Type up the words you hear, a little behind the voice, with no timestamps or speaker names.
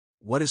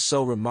What is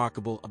so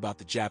remarkable about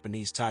the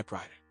Japanese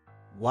typewriter?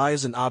 Why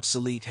is an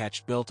obsolete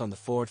hatch built on the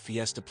Ford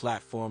Fiesta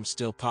platform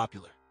still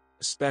popular,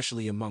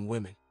 especially among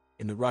women,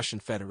 in the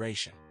Russian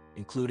Federation,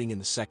 including in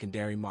the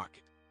secondary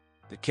market?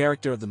 The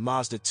character of the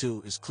Mazda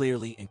 2 is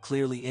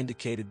clearly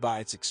indicated by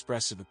its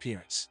expressive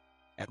appearance.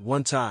 At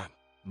one time,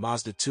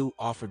 Mazda 2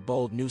 offered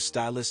bold new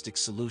stylistic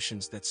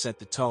solutions that set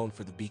the tone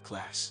for the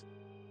B-Class.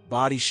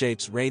 Body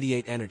shapes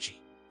radiate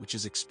energy, which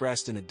is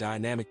expressed in a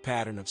dynamic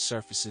pattern of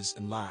surfaces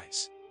and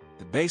lines.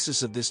 The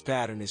basis of this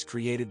pattern is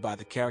created by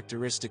the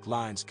characteristic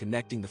lines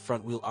connecting the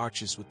front wheel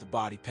arches with the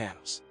body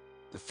panels.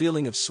 The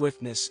feeling of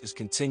swiftness is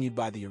continued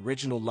by the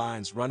original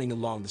lines running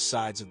along the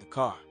sides of the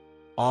car.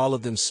 All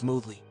of them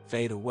smoothly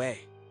fade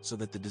away, so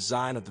that the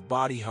design of the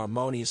body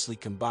harmoniously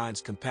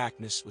combines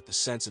compactness with the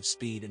sense of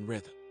speed and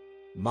rhythm.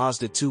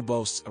 Mazda 2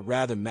 boasts a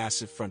rather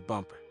massive front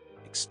bumper,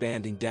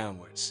 expanding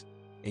downwards.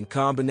 In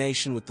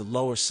combination with the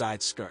lower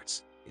side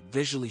skirts, it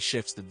visually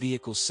shifts the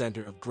vehicle's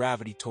center of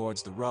gravity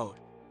towards the road,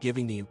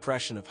 giving the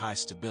impression of high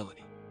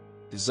stability.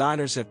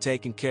 Designers have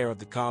taken care of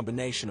the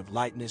combination of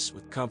lightness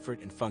with comfort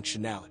and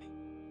functionality.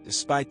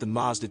 Despite the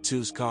Mazda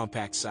 2's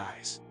compact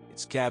size,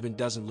 its cabin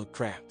doesn't look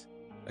cramped.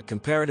 A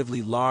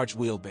comparatively large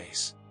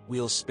wheelbase,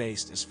 wheels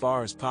spaced as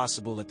far as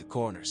possible at the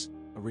corners,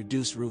 a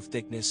reduced roof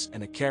thickness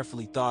and a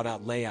carefully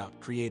thought-out layout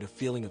create a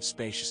feeling of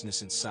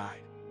spaciousness inside.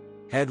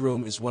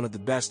 Headroom is one of the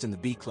best in the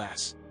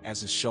B-Class,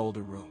 as is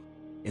shoulder room.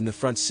 In the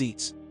front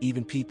seats,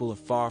 even people of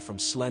far from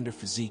slender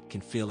physique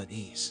can feel at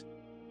ease.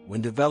 When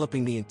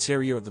developing the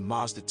interior of the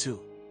Mazda 2,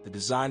 the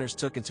designers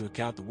took into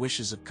account the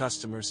wishes of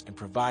customers and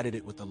provided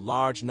it with a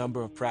large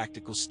number of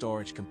practical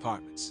storage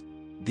compartments.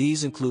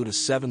 These include a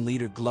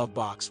 7-liter glove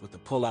box with a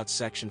pull-out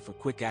section for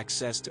quick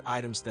access to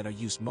items that are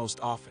used most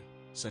often,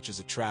 such as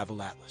a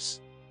travel atlas.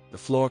 The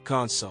floor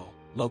console,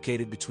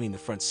 located between the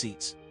front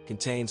seats,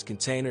 contains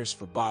containers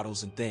for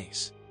bottles and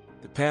things.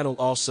 The panel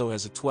also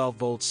has a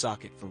 12-volt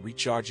socket for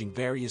recharging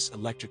various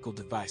electrical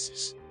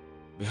devices.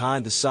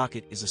 Behind the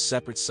socket is a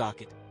separate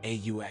socket,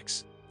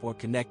 AUX, for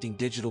connecting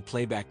digital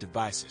playback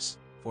devices,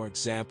 for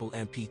example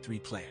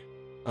MP3 player.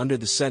 Under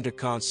the center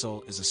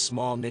console is a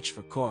small niche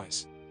for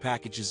coins,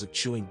 packages of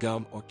chewing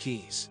gum or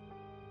keys.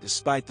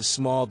 Despite the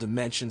small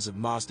dimensions of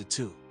Mazda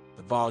 2,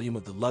 the volume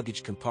of the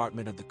luggage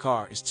compartment of the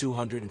car is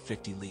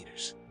 250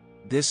 liters.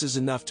 This is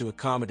enough to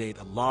accommodate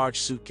a large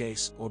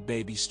suitcase or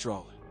baby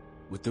stroller.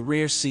 With the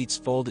rear seats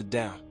folded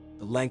down,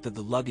 the length of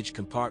the luggage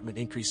compartment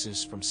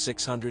increases from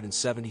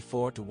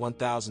 674 to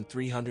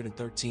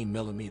 1,313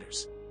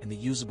 millimeters, and the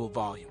usable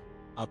volume,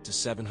 up to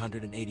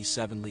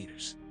 787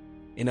 liters.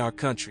 In our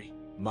country,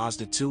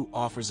 Mazda 2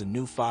 offers a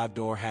new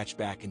 5-door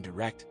hatchback in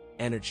direct,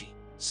 energy,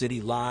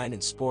 city line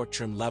and sport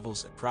trim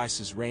levels at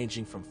prices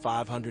ranging from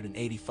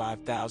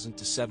 585,000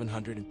 to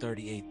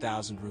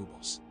 738,000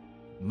 rubles.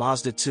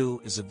 Mazda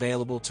 2 is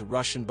available to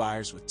Russian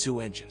buyers with two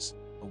engines,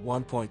 a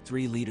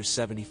 1.3-liter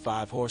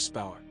 75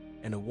 horsepower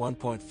and a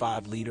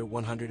 1.5-liter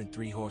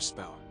 103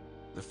 horsepower.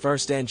 The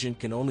first engine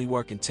can only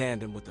work in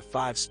tandem with the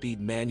 5-speed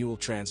manual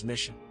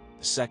transmission,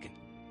 the second,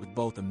 with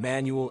both a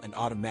manual and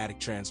automatic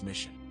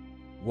transmission.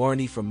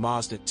 Warranty from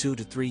Mazda 2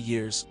 to 3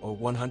 years or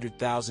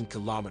 100,000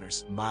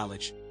 kilometers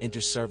mileage,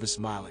 inter-service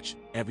mileage,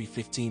 every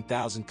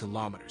 15,000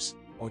 kilometers,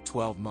 or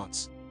 12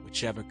 months,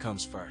 whichever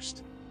comes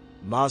first.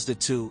 Mazda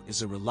 2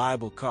 is a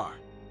reliable car.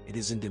 It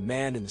is in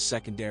demand in the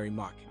secondary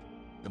market.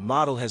 The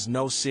model has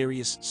no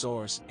serious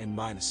sores and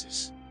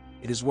minuses.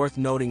 It is worth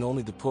noting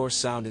only the poor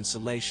sound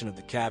insulation of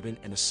the cabin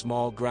and a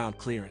small ground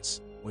clearance.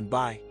 When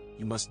buying,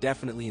 you must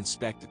definitely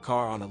inspect the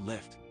car on a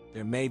lift.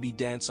 There may be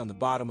dents on the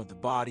bottom of the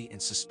body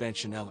and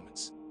suspension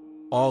elements.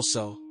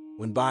 Also,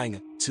 when buying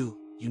a 2,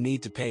 you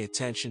need to pay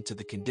attention to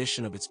the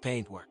condition of its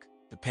paintwork.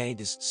 The paint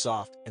is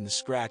soft and the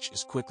scratch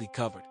is quickly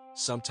covered,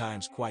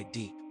 sometimes quite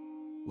deep.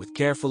 With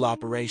careful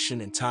operation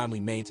and timely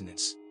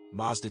maintenance,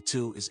 Mazda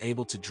 2 is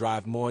able to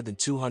drive more than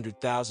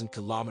 200,000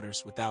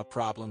 kilometers without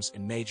problems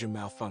and major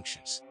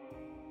malfunctions.